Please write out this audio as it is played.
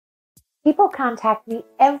People contact me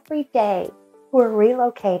every day who are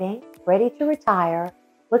relocating, ready to retire,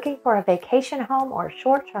 looking for a vacation home or a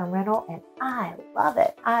short-term rental, and I love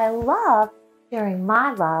it. I love sharing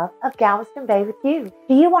my love of Galveston Bay with you.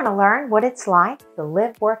 Do you want to learn what it's like to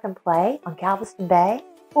live, work, and play on Galveston Bay?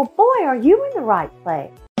 Well, boy, are you in the right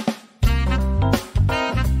place.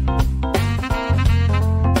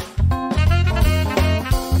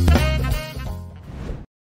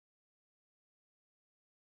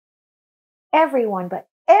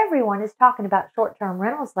 Everyone is talking about short-term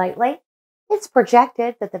rentals lately. It's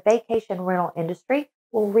projected that the vacation rental industry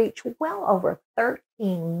will reach well over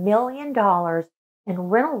 $13 million in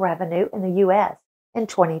rental revenue in the U.S. in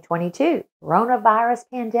 2022. The coronavirus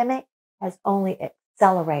pandemic has only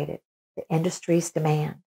accelerated the industry's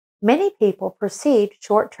demand. Many people perceive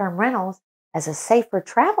short-term rentals as a safer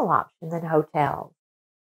travel option than hotels.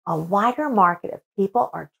 A wider market of people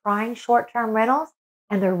are trying short-term rentals,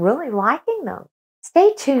 and they're really liking them.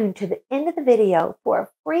 Stay tuned to the end of the video for a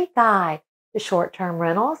free guide to short-term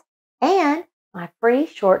rentals and my free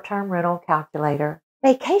short-term rental calculator.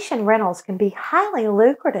 Vacation rentals can be highly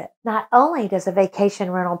lucrative. Not only does a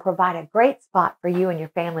vacation rental provide a great spot for you and your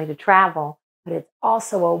family to travel, but it's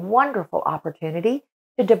also a wonderful opportunity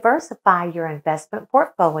to diversify your investment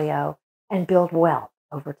portfolio and build wealth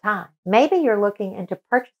over time. Maybe you're looking into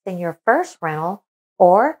purchasing your first rental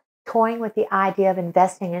or toying with the idea of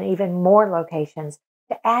investing in even more locations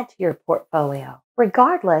to add to your portfolio.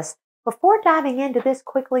 Regardless, before diving into this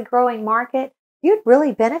quickly growing market, you'd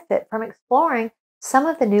really benefit from exploring some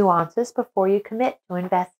of the nuances before you commit to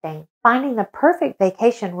investing. Finding the perfect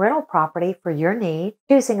vacation rental property for your needs,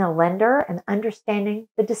 choosing a lender, and understanding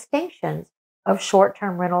the distinctions of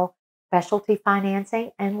short-term rental specialty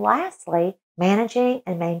financing, and lastly, managing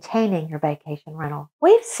and maintaining your vacation rental.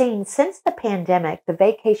 We've seen since the pandemic, the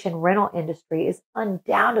vacation rental industry is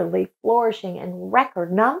undoubtedly flourishing in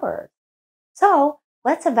record numbers. So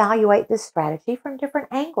let's evaluate this strategy from different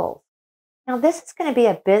angles. Now, this is going to be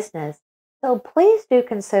a business, so please do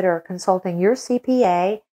consider consulting your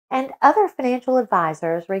CPA and other financial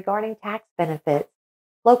advisors regarding tax benefits,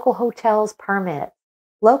 local hotels permits,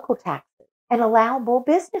 local taxes, and allowable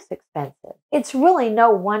business expenses. It's really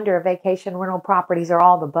no wonder vacation rental properties are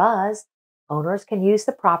all the buzz. Owners can use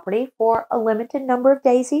the property for a limited number of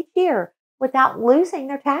days each year without losing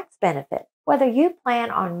their tax benefit. Whether you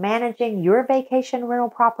plan on managing your vacation rental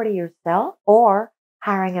property yourself or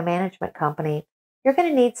hiring a management company, you're going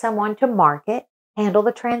to need someone to market, handle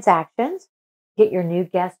the transactions, get your new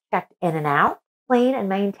guests checked in and out, clean and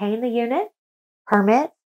maintain the unit,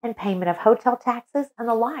 permits, and payment of hotel taxes, and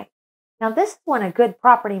the like. Now, this is when a good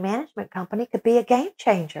property management company could be a game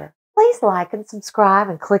changer. Please like and subscribe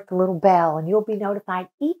and click the little bell, and you'll be notified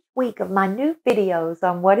each week of my new videos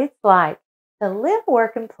on what it's like to live,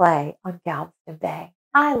 work, and play on Galveston Bay.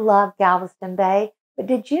 I love Galveston Bay, but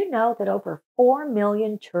did you know that over 4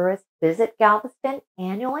 million tourists visit Galveston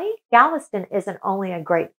annually? Galveston isn't only a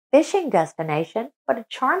great fishing destination, but a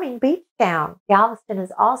charming beach town. Galveston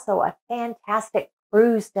is also a fantastic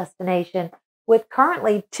cruise destination, with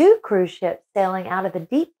currently 2 cruise ships sailing out of the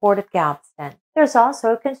deep port of Galveston. There's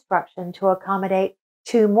also construction to accommodate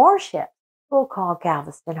 2 more ships we'll call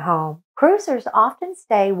Galveston home. Cruisers often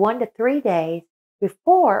stay 1 to 3 days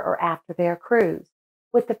before or after their cruise.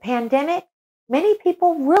 With the pandemic, many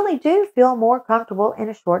people really do feel more comfortable in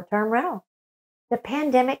a short-term rental. The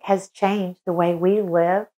pandemic has changed the way we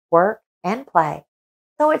live, work, and play.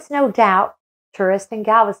 So it's no doubt tourists and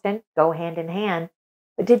Galveston go hand in hand.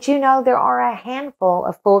 But did you know there are a handful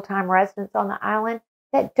of full-time residents on the island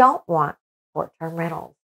that don't want short-term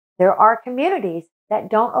rentals? There are communities that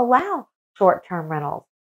don't allow short-term rentals,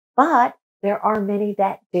 but there are many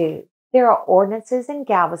that do. There are ordinances in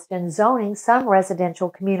Galveston zoning some residential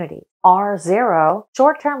communities. R0,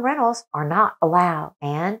 short-term rentals are not allowed,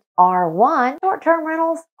 and R1, short-term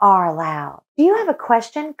rentals are allowed. Do you have a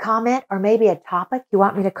question, comment, or maybe a topic you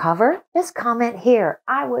want me to cover? Just comment here.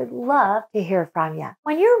 I would love to hear from you.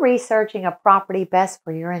 When you're researching a property best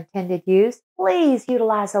for your intended use, please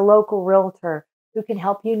utilize a local realtor who can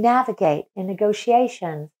help you navigate in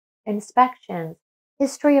negotiations, inspections,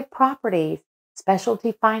 history of properties,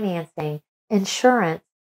 specialty financing, insurance,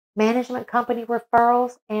 management company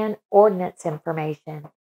referrals, and ordinance information.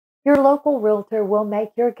 Your local realtor will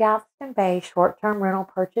make your Galveston Bay short-term rental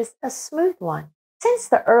purchase a smooth one. Since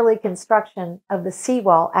the early construction of the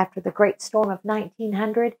seawall after the Great Storm of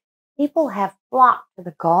 1900, people have flocked to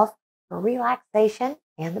the Gulf for relaxation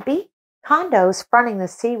and the beach. Condos fronting the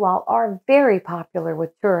seawall are very popular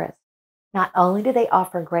with tourists. Not only do they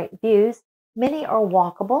offer great views, many are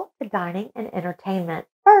walkable to dining and entertainment.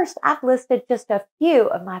 First, I've listed just a few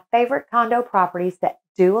of my favorite condo properties that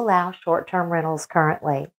do allow short-term rentals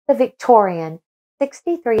currently. The Victorian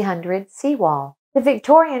 6300 Seawall. The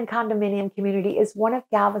Victorian condominium community is one of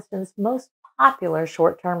Galveston's most popular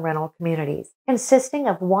short-term rental communities, consisting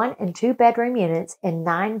of 1 and 2 bedroom units in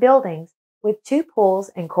 9 buildings with 2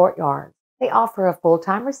 pools and courtyards. They offer a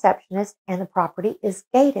full-time receptionist and the property is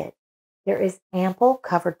gated. There is ample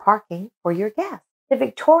covered parking for your guests. The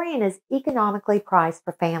Victorian is economically priced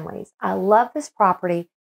for families. I love this property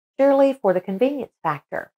purely for the convenience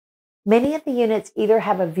factor. Many of the units either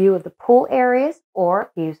have a view of the pool areas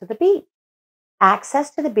or views of the beach. Access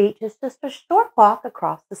to the beach is just a short walk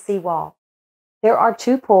across the seawall. There are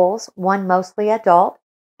 2 pools, one mostly adult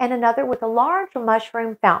and another with a large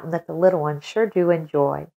mushroom fountain that the little ones sure do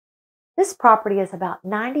enjoy. This property is about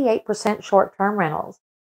 98% short-term rentals.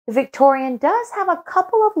 The Victorian does have a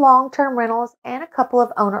couple of long-term rentals and a couple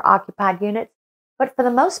of owner-occupied units, but for the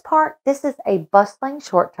most part, this is a bustling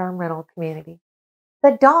short-term rental community.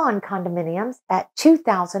 The Dawn Condominiums at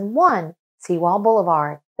 2001 Seawall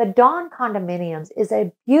Boulevard. The Dawn Condominiums is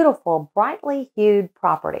a beautiful, brightly hued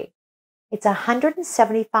property. It's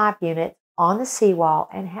 175 units on the seawall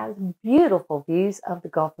and has beautiful views of the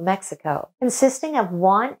Gulf of Mexico, consisting of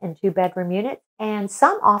 1 and 2 bedroom units, and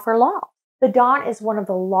some offer lofts. The Dawn is one of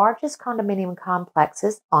the largest condominium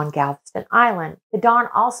complexes on Galveston Island. The Dawn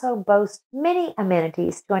also boasts many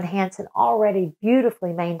amenities to enhance an already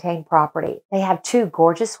beautifully maintained property. They have 2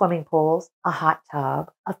 gorgeous swimming pools, a hot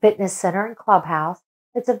tub, a fitness center and clubhouse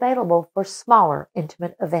that's available for smaller,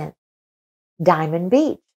 intimate events. Diamond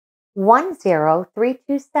Beach,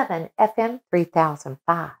 10327 FM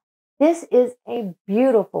 3005. This is a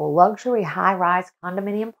beautiful luxury high-rise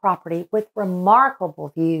condominium property with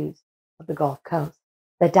remarkable views of the Gulf Coast.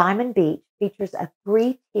 The Diamond Beach features a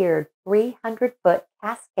 3-tiered 300-foot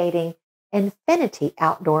cascading infinity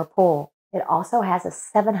outdoor pool. It also has a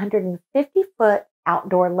 750-foot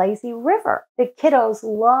outdoor lazy river. The kiddos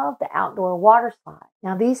love the outdoor water slide.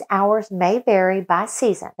 Now, these hours may vary by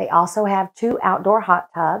season. They also have 2 outdoor hot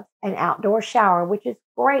tubs, an outdoor shower, which is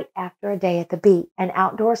great after a day at the beach, an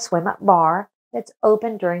outdoor swim-up bar that's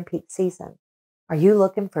open during peak season. Are you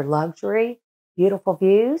looking for luxury, beautiful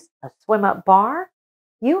views, a swim-up bar?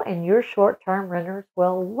 You and your short-term renters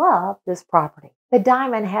will love this property. The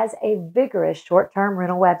Diamond has a vigorous short-term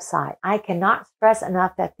rental website. I cannot stress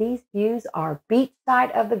enough that these views are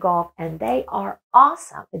beachside of the Gulf and they are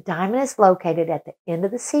awesome. The Diamond is located at the end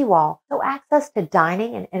of the seawall, so access to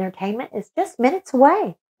dining and entertainment is just minutes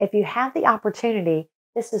away. If you have the opportunity,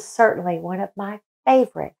 this is certainly one of my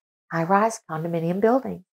favorite high-rise condominium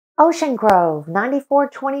buildings. Ocean Grove,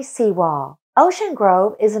 9420 Seawall. Ocean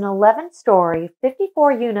Grove is an 11-story,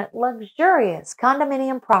 54-unit luxurious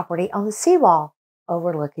condominium property on the seawall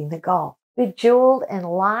overlooking the Gulf. Bejeweled in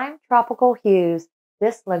lime tropical hues,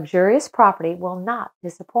 this luxurious property will not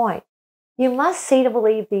disappoint. You must see to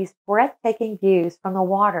believe these breathtaking views from the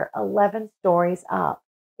water 11 stories up.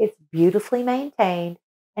 It's beautifully maintained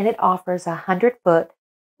and it offers a 100-foot,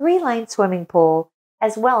 3-lane swimming pool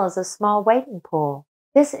as well as a small wading pool.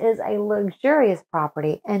 This is a luxurious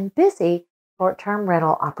property and busy short-term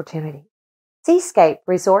rental opportunity. Seascape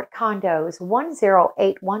Resort Condos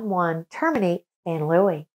 10811 Termini, San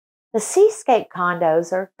Luis. The Seascape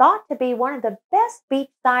condos are thought to be one of the best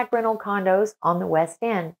beachside rental condos on the West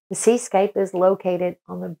End. The Seascape is located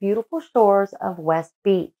on the beautiful shores of West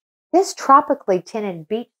Beach. This tropically tinted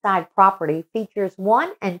beachside property features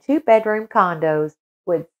 1 and 2 bedroom condos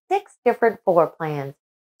with 6 different floor plans,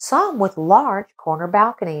 some with large corner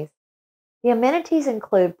balconies. The amenities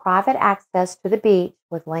include private access to the beach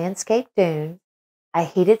with landscaped dunes, a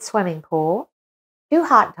heated swimming pool, 2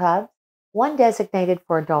 hot tubs, 1 designated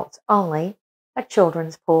for adults only, a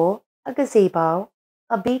children's pool, a gazebo,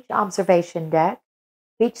 a beach observation deck,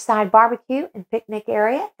 beachside barbecue and picnic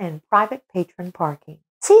area, and private patron parking.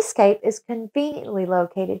 Seascape is conveniently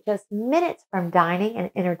located just minutes from dining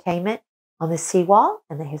and entertainment on the seawall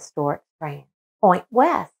and the historic Strand. Point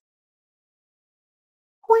West.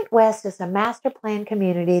 Point West is a master plan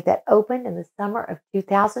community that opened in the summer of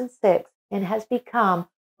 2006 and has become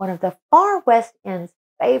one of the Far West End's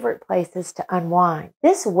favorite places to unwind.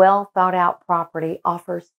 This well thought out property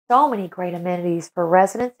offers so many great amenities for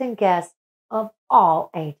residents and guests of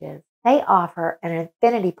all ages. They offer an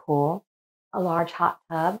infinity pool, a large hot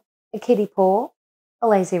tub, a kiddie pool, a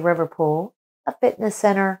lazy river pool, a fitness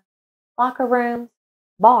center, locker rooms,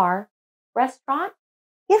 bar, restaurant,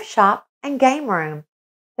 gift shop, and game room.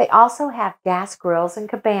 They also have gas grills and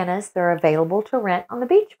cabanas that are available to rent on the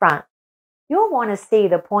beachfront. You'll want to see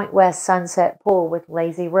the Point West Sunset Pool with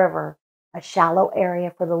lazy river, a shallow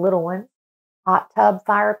area for the little ones, Hot tub,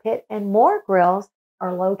 fire pit, and more grills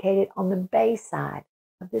are located on the bay side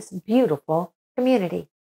of this beautiful community.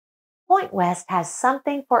 Point West has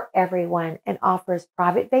something for everyone and offers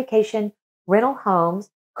private vacation, rental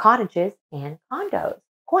homes, cottages, and condos.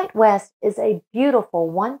 Point West is a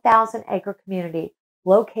beautiful 1,000-acre community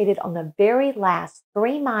located on the very last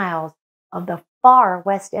 3 miles of the far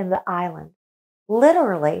west end of the island,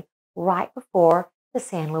 literally right before the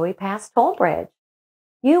San Luis Pass toll bridge.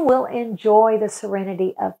 You will enjoy the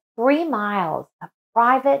serenity of 3 miles of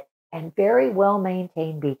private and very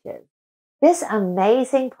well-maintained beaches. This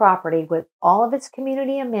amazing property with all of its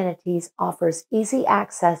community amenities offers easy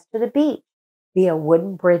access to the beach via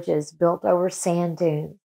wooden bridges built over sand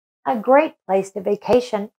dunes. A great place to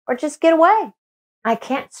vacation or just get away. I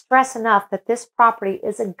can't stress enough that this property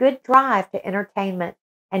is a good drive to entertainment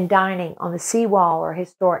and dining on the seawall or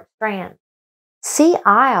historic strand. Sea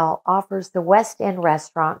Isle offers the West End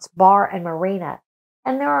restaurants, bar, and marina,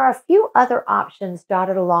 and there are a few other options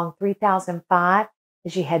dotted along 3005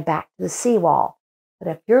 as you head back to the seawall. But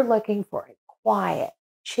if you're looking for a quiet,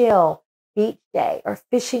 chill beach day or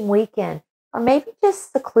fishing weekend, or maybe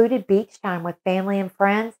just secluded beach time with family and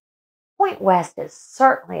friends, Point West is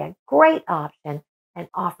certainly a great option and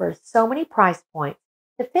offers so many price points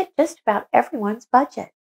to fit just about everyone's budget.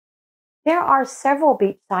 There are several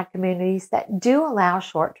beachside communities that do allow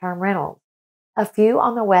short-term rentals. A few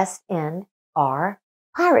on the west end are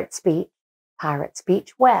Pirates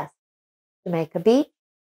Beach West, Jamaica Beach,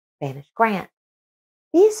 Spanish Grant.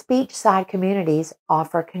 These beachside communities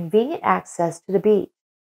offer convenient access to the beach,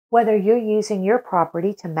 whether you're using your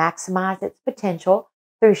property to maximize its potential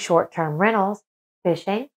through short-term rentals,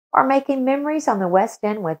 fishing, or making memories on the west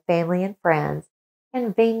end with family and friends.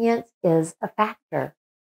 Convenience is a factor.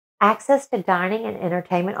 Access to dining and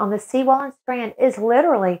entertainment on the seawall and strand is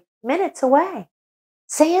literally minutes away.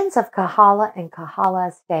 Sands of Kahala and Kahala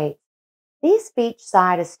Estates. These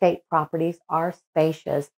beachside estate properties are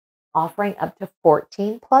spacious, offering up to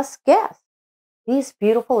 14 plus guests. These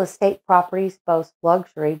beautiful estate properties boast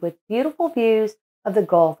luxury with beautiful views of the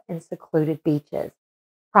Gulf and secluded beaches.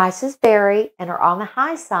 Prices vary and are on the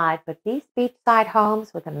high side, but these beachside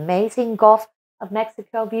homes with amazing Gulf of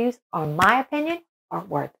Mexico views, in my opinion, are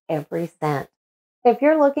worth every cent. If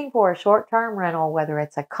you're looking for a short-term rental, whether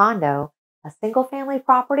it's a condo, a single-family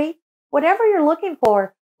property, whatever you're looking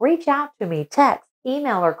for, reach out to me, text,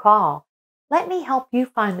 email, or call. Let me help you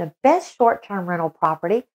find the best short-term rental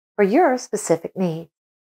property for your specific needs.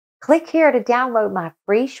 Click here to download my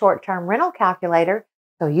free short-term rental calculator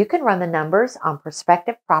so you can run the numbers on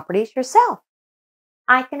prospective properties yourself.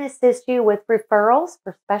 I can assist you with referrals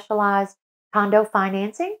for specialized condo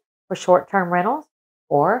financing for short-term rentals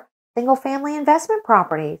or single-family investment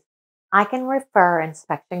properties. I can refer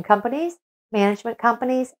inspection companies, management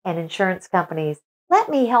companies, and insurance companies. Let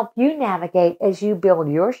me help you navigate as you build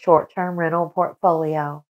your short-term rental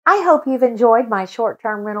portfolio. I hope you've enjoyed my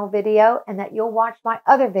short-term rental video and that you'll watch my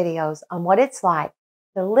other videos on what it's like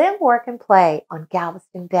to live, work, and play on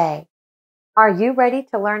Galveston Bay. Are you ready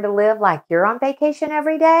to learn to live like you're on vacation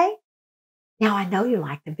every day? Now, I know you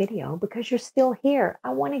liked the video because you're still here. I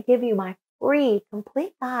want to give you my free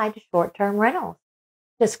complete guide to short-term rentals.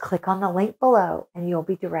 Just click on the link below and you'll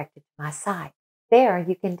be directed to my site. There,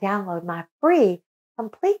 you can download my free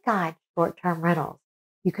complete guide to short-term rentals.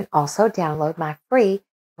 You can also download my free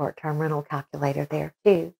short-term rental calculator there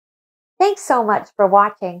too. Thanks so much for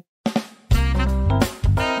watching.